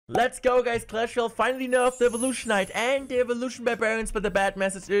Let's go guys, Clash Royale finally nerfed the Evolution Knight and the Evolution Barbarians, but the bad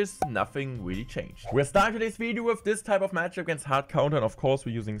message is nothing really changed. We're starting today's video with this type of matchup against hard counter, and of course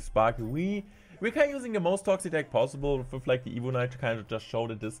we're using Sparky. We're kind of using the most toxic deck possible with like the Evo Knight to kind of just show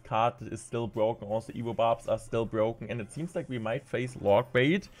that this card is still broken. Also Evo Barbs are still broken, and it seems like we might face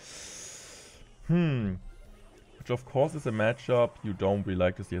Logbait. Which of course is a matchup you don't really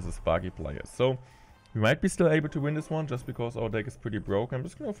like to see as a Sparky player. So we might be still able to win this one just because our deck is pretty broken. I'm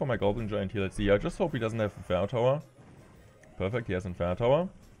just going to go for my Goblin Giant here. Let's see. I just hope he doesn't have Inferno Tower. Perfect, he has Inferno Tower.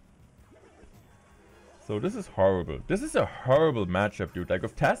 So this is horrible. This is a horrible matchup, dude. Like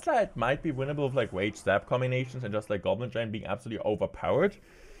with Tesla, it might be winnable with like Rage Zap combinations and just like Goblin Giant being absolutely overpowered.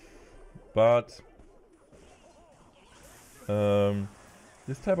 But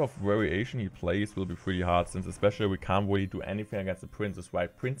this type of variation he plays will be pretty hard, since especially we can't really do anything against the Princess,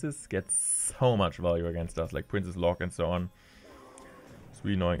 right? Princess gets so much value against us, like Princess Lock and so on. It's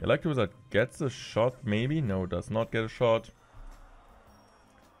really annoying. Electro gets a shot, maybe? No, does not get a shot.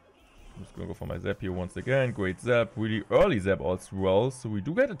 I'm just gonna go for my Zap here once again. Great Zap, really early Zap as well. So we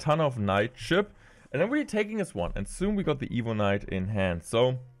do get a ton of Knight chip, and then we're taking this one. And soon we got the Evo Knight in hand.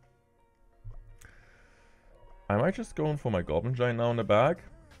 So I might just go in for my Goblin Giant now in the back.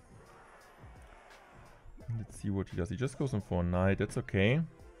 Let's see what he does. He just goes in for a Knight. That's okay.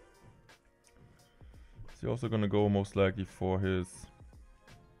 He's also gonna go most likely for his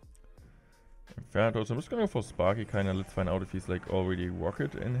Inferno. So I'm just gonna go for Sparky kinda. Let's find out if he's like already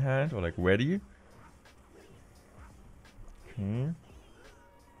Rocket in hand or like ready. Okay.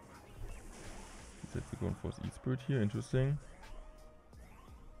 He's actually going for his E-Spirit here. Interesting.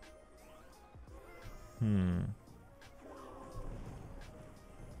 I'm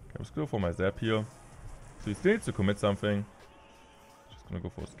just gonna go for my Zap here. So he still needs to commit something. Just gonna go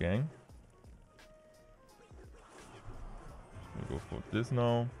for his gang. Just gonna go for this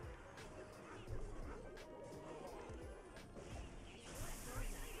now.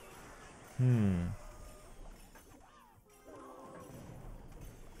 I'm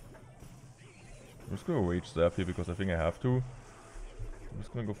just gonna Rage Zap here because I think I have to. I'm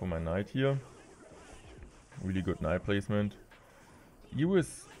just gonna go for my Knight here. Really good Knight placement.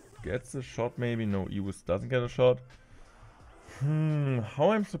 Ewis gets a shot maybe. No, Ewis doesn't get a shot. How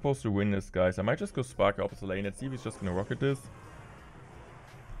I'm supposed to win this, guys? I might just go Spark opposite lane. Let's see if he's just gonna rocket this.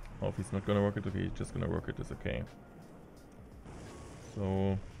 Oh, if he's not gonna rocket, okay, he's just gonna rocket this, okay.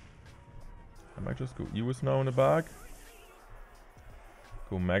 So I might just go Ewis now in the back.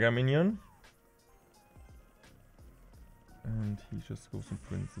 Go Mega Minion. And he just goes some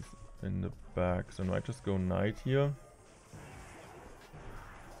Princess in the back. So I might just go Knight here.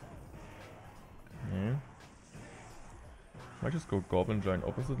 Okay. Might just go Goblin Giant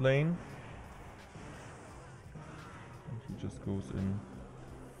opposite lane. And he just goes in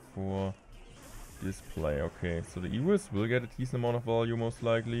for this play. Okay, so the Ewis will get a decent amount of value most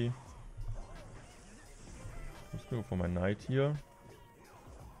likely. Let's go for my Knight here.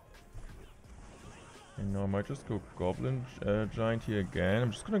 And now I might just go Goblin Giant here again.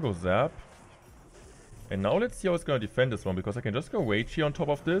 I'm just gonna go Zap. And now let's see how it's gonna defend this one, because I can just go Rage here on top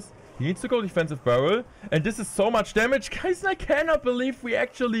of this. He needs to go Defensive Barrel. And this is so much damage. Guys, I cannot believe we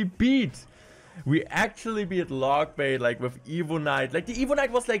actually beat. We actually beat Logbait, like with Evo Knight. Like the Evo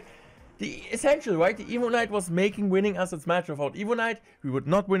Knight was like the essential, right? The Evo Knight was winning us its match. Without Evo Knight, we would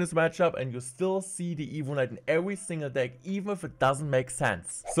not win this matchup, and you still see the Evo Knight in every single deck, even if it doesn't make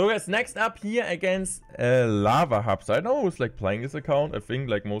sense. So guys, next up here against Lava Hubs. I know who's like playing this account. I think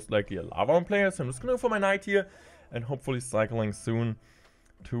like most likely a Lava player. So I'm just gonna go for my Knight here, and hopefully cycling soon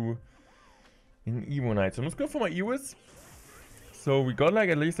to an Evo Knight. So I'm just going for my Ewis. So we got like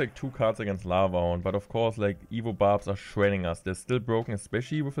at least like 2 cards against Lava on, but of course like Evo Barbs are shredding us. They're still broken,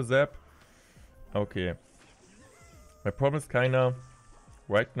 especially with a Zap. Okay. My problem is kinda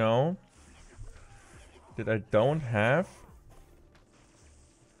right now that I don't have.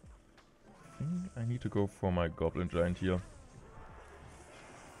 I think I need to go for my Goblin Giant here.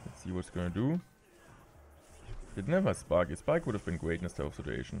 Let's see what's gonna do. Didn't have my Sparky. Spark would have been great in this type of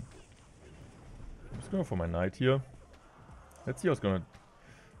situation. I'm just going for my Knight here. Let's see what's gonna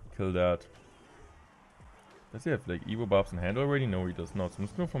kill that. Does he have like Evo Barbs in hand already? No, he does not. So I'm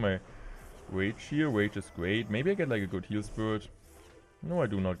just going for my Rage here. Rage is great. Maybe I get like a good heal spirit. No, I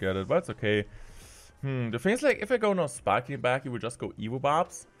do not get it, but it's okay. The thing is, like, if I go now Sparky back, you would just go Evo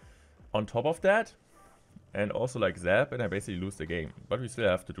Barbs on top of that. And also like Zap, and I basically lose the game. But we still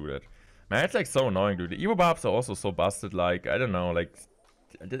have to do that. Man, it's like so annoying, dude. The Evo Barbs are also so busted, like, I don't know, like,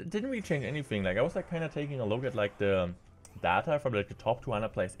 didn't really change anything. Like, I was like kind of taking a look at like the data from like the top 200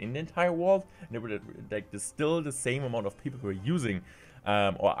 players in the entire world, and it would like there's still the same amount of people who are using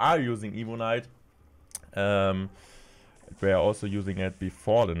or are using Evo Knight. We're also using it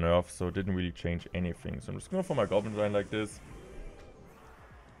before the nerf, so it didn't really change anything. So I'm just going for my Goblin Giant like this.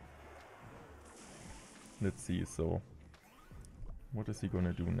 Let's see, so what is he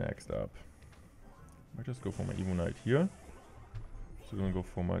gonna do next up? I just go for my Evo Knight here. So I'm gonna go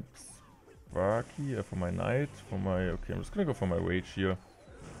for my Sparky, for my Knight, for my... Okay, I'm just gonna go for my Rage here.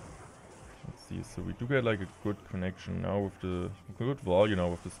 Let's see, so we do get like a good connection now with the... Good value now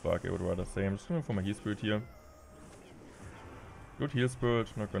with the Sparky, I would rather say. I'm just gonna go for my Heal Spirit here. Good Heal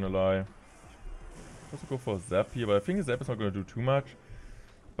Spirit, not gonna lie. Also go for a Zap here, but I think the Zap is not gonna do too much.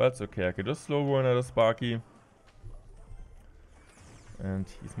 But it's okay, I can just slow roll another Sparky. And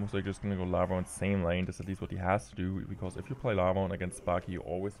he's most likely just gonna go Lava on same lane. That's at least what he has to do, because if you play Lava on against Sparky, you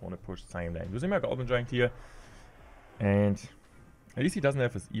always want to push same lane. Using my Goblin Giant here. And at least he doesn't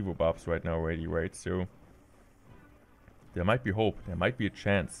have his Evo buffs right now already, right? So there might be hope, there might be a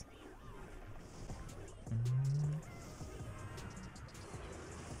chance.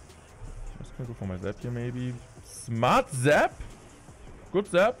 Just gonna go for my Zap here maybe. Smart Zap! Good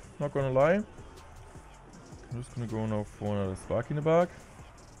Zap, not gonna lie. I'm just gonna go now for another Sparky in the back.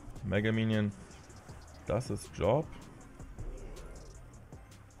 Mega Minion does his job.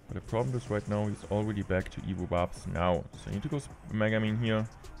 But the problem is right now he's already back to Evo buffs now. So I need to go Mega Minion here.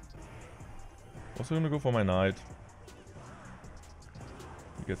 Also gonna go for my Knight.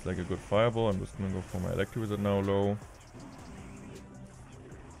 He gets like a good Fireball. I'm just gonna go for my Electro Wizard now low.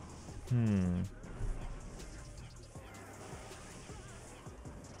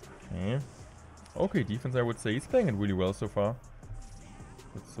 Okay. Okay, defense I would say he's playing it really well so far.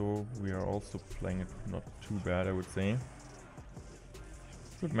 But so we are also playing it not too bad, I would say.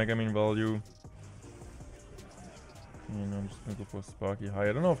 Good Mega Man value. Okay, now I'm just gonna go for Sparky high.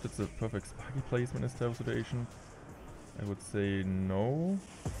 I don't know if that's a perfect Sparky placement in this type of situation. I would say no.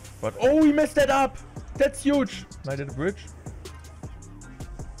 But oh, he messed that up! That's huge! Knight at the bridge.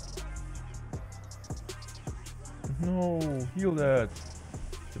 No, heal that.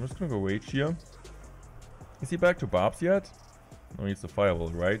 I'm just gonna go Rage here. Is he back to Barbs yet? No, he's a Fireball,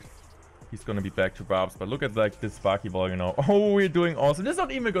 right? He's gonna be back to Barbs, but look at like this Sparky value now. Oh, we're doing awesome. This is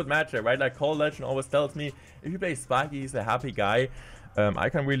not even a good matchup, right? Like Call Legend always tells me, if you play Sparky, he's a happy guy. I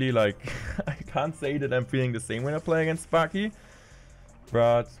can really like, I can't say that I'm feeling the same when I play against Sparky.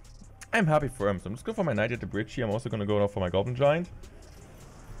 But I'm happy for him. So I'm just going for my Knight at the bridge here. I'm also gonna go now for my Goblin Giant.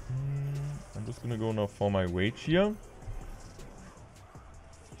 I'm just gonna go now for my Rage here.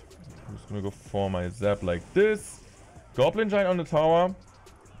 I'm just gonna go for my Zap like this. Goblin Giant on the tower.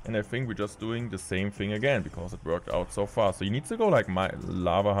 And I think we're just doing the same thing again because it worked out so far. So you need to go like my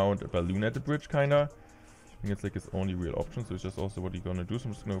Lava Hound, a Balloon at the bridge kinda. I think it's like his only real option. So it's just also what you're gonna do. So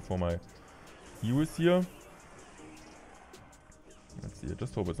I'm just gonna go for my Heroes here. Let's see, I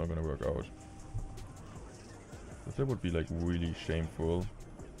just hope it's not gonna work out. Because that would be like really shameful.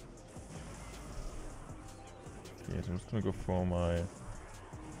 Okay, so I'm just gonna go for my...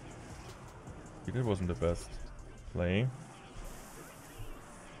 Okay, that wasn't the best play.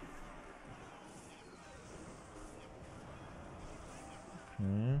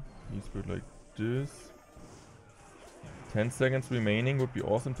 Use it like this. 10 seconds remaining would be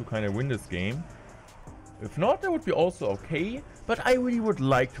awesome to kind of win this game. If not, that would be also okay. But I really would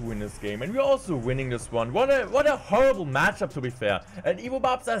like to win this game. And we're also winning this one. What a horrible matchup, to be fair. And Evo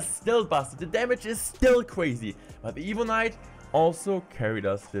buffs are still busted. The damage is still crazy. But the Evo Knight also carried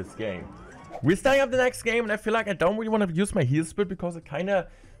us this game. We're starting up the next game. And I feel like I don't really want to use my heal split because it kind of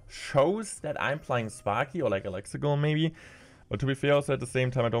shows that I'm playing Sparky or like Alexigal maybe. But to be fair, also at the same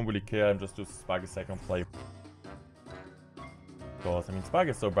time, I don't really care. I'm just doing Sparky second play. Because, I mean,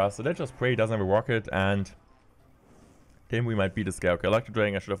 Sparky is so busted. Let's just pray he doesn't have a rocket and then we might beat this guy. Okay, Electro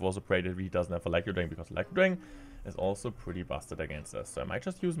Dragon, I should have also prayed that he doesn't have Electro Dragon because Electro Dragon is also pretty busted against us. So I might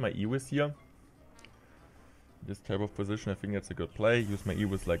just use my Ewis here. This type of position, I think that's a good play. Use my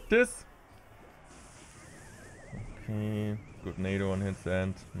Ewis like this. Okay, good Nado on his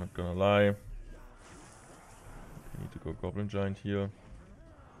end, not gonna lie. Need to go Goblin Giant here.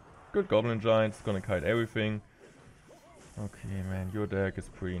 Good Goblin Giant, it's gonna kite everything. Okay, man, your deck is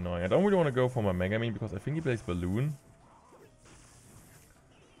pretty annoying. I don't really want to go for my Mega Man because I think he plays Balloon.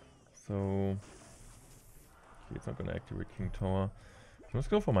 So, okay, it's not gonna activate King Tower. I'm just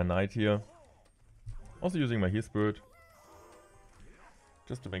go for my Knight here. Also using my Heal Spirit.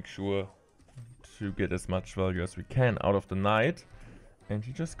 Just to make sure to get as much value as we can out of the Knight. And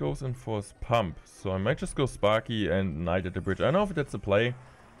he just goes in for his pump. So I might just go Sparky and Knight at the bridge. I don't know if that's a play.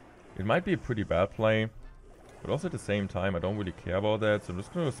 It might be a pretty bad play. But also at the same time, I don't really care about that. So I'm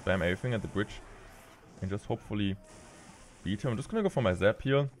just going to spam everything at the bridge. And just hopefully beat him. I'm just gonna go for my zap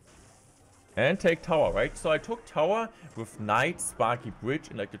here. And take tower, right? So I took tower with knight, sparky, bridge,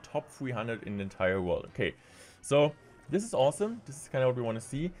 and like the top 300 in the entire world. Okay, so this is awesome. This is kind of what we want to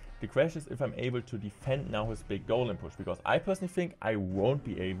see. The question is if I'm able to defend now his big golem push, because I personally think I won't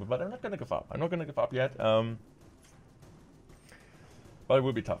be able, but I'm not gonna give up. I'm not gonna give up yet. But it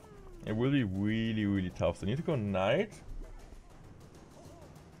will be tough. It will be really, really tough. So I need to go knight.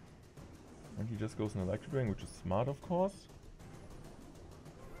 And he just goes in electric ring, which is smart, of course.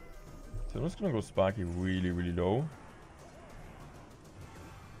 So I'm just gonna go Sparky really, really low.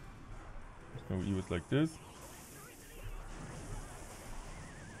 Just gonna use like this.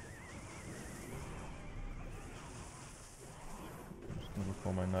 I'm just gonna go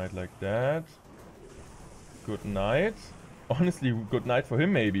for my knight like that. Good night. Honestly, good night for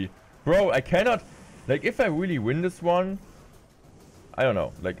him maybe. Bro, I cannot... Like, if I really win this one... I don't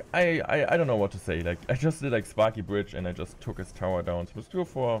know. Like, I don't know what to say. Like, I just did like Sparky Bridge and I just took his tower down. So let's go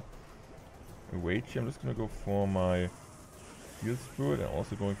for... Wait here, I'm just gonna go for my Heal Spirit and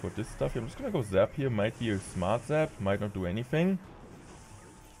also going for this stuff here. I'm just gonna go Zap here, might be a smart Zap, might not do anything.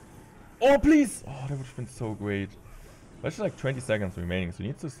 Oh please! Oh, that would have been so great. There's just like 20 seconds remaining, so he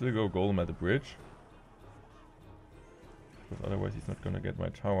needs to still go Golem at the bridge. Because otherwise he's not gonna get my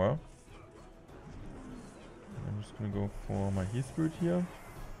tower. And I'm just gonna go for my Heal Spirit here.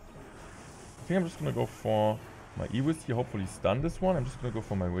 I think I'm just gonna go for my Ewis here, hopefully stun this one. I'm just gonna go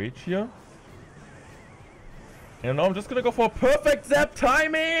for my Rage here. And now I'm just gonna go for perfect zap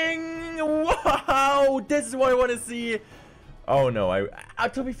timing! Wow! This is what I want to see! Oh no,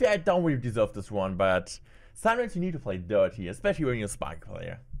 to be fair, I don't really deserve this one, but sometimes you need to play dirty, especially when you're a Spark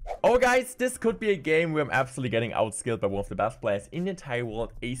player. Oh guys, this could be a game where I'm absolutely getting outskilled by one of the best players in the entire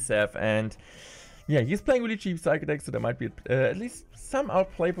world, Asaph, and yeah, he's playing really cheap Psychic deck, so there might be at least some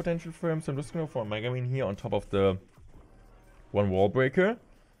outplay potential for him, so I'm just gonna go for a Megamin here on top of the one Wall Breaker.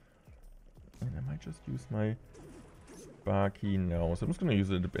 And I might just use my Sparky now, so I'm just gonna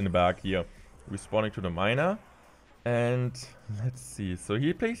use it in the back here, responding to the miner. And let's see, so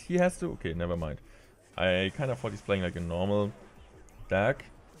he has to, okay, never mind. I kind of thought he's playing like a normal deck,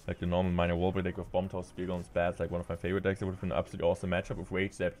 like the normal miner wallbreak deck with Bomb Toss, Spear Golem, Spats, like one of my favorite decks. That would have been an absolutely awesome matchup with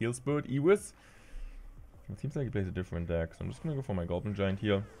Rage, Zap, Heal Spirit, Ewis. It seems like he plays a different deck, so I'm just gonna go for my Goblin Giant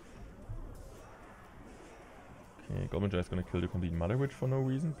here. Okay, Goblin Giant is gonna kill the complete Mother Witch for no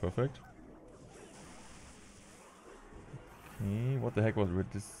reason, perfect. Okay, what the heck was with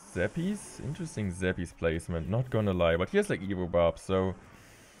this Zappies? Interesting Zappies placement, not gonna lie. But he has like Evo Barbs, so...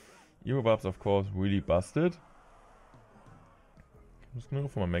 Evo Barbs, of course, really busted. I'm just gonna go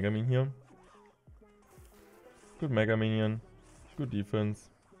for my Mega Minion here. Good Mega Minion. Good defense.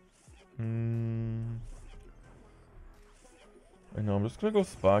 I know, I'm just gonna go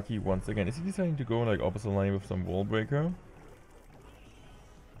Sparky once again. Is he deciding to go like opposite line with some Wall Breaker?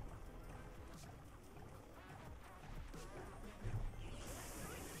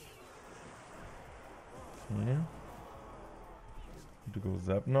 Okay. Need to go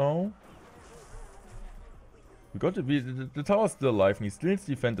Zap now. We got to be the tower's still alive and he still needs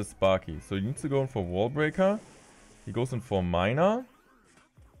to defend the Sparky. So he needs to go in for Wall Breaker. He goes in for Miner.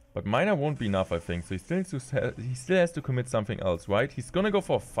 But Miner won't be enough, I think. So he still has to commit something else, right? He's gonna go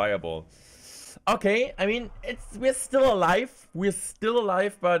for Fireball. Okay, I mean, we're still alive. We're still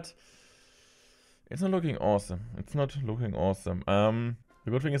alive, but it's not looking awesome. It's not looking awesome. The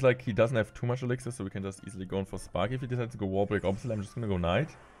good thing is, like, he doesn't have too much elixir, so we can just easily go in for Sparky. If he decides to go Wall Break opposite, I'm just gonna go Knight.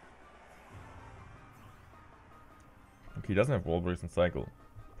 Okay, he doesn't have Wall Breaks and Cycle.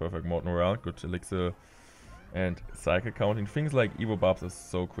 Perfect mortenroyale, good elixir and cycle counting. Things like Evo Barbs is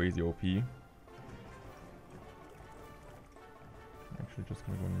so crazy OP. Actually, just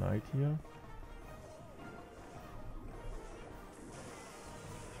gonna go Knight here.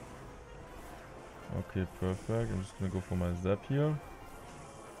 Okay, perfect. I'm just gonna go for my Zap here.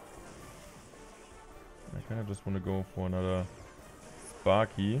 I kind of just want to go for another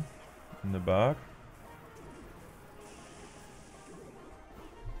Sparky in the back.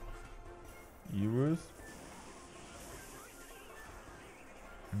 Euros.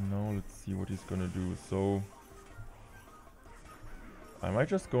 Now let's see what he's gonna do. So I might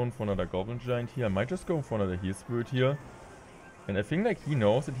just go in for another Goblin Giant here. I might just go for another Heal Spirit here. And I think like he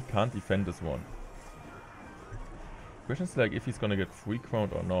knows that he can't defend this one. Question is like if he's gonna get free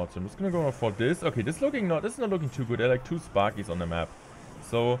crowned or not. So I'm just gonna go for this. Okay, this is not looking too good. There are like 2 Sparkies on the map.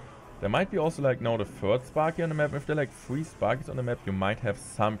 So there might be also like now the 3rd Sparky on the map. If there are like 3 Sparkies on the map, you might have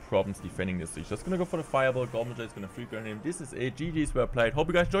some problems defending this. So he's just gonna go for the Fireball. Goblin Giant is gonna free crown him. This is a GG's well played. Hope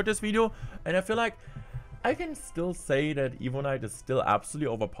you guys enjoyed this video. And I feel like I can still say that Evo Knight is still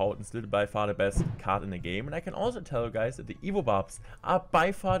absolutely overpowered and still by far the best card in the game. And I can also tell you guys that the Evo Barbs are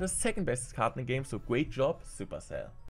by far the second best card in the game, so great job, Supercell.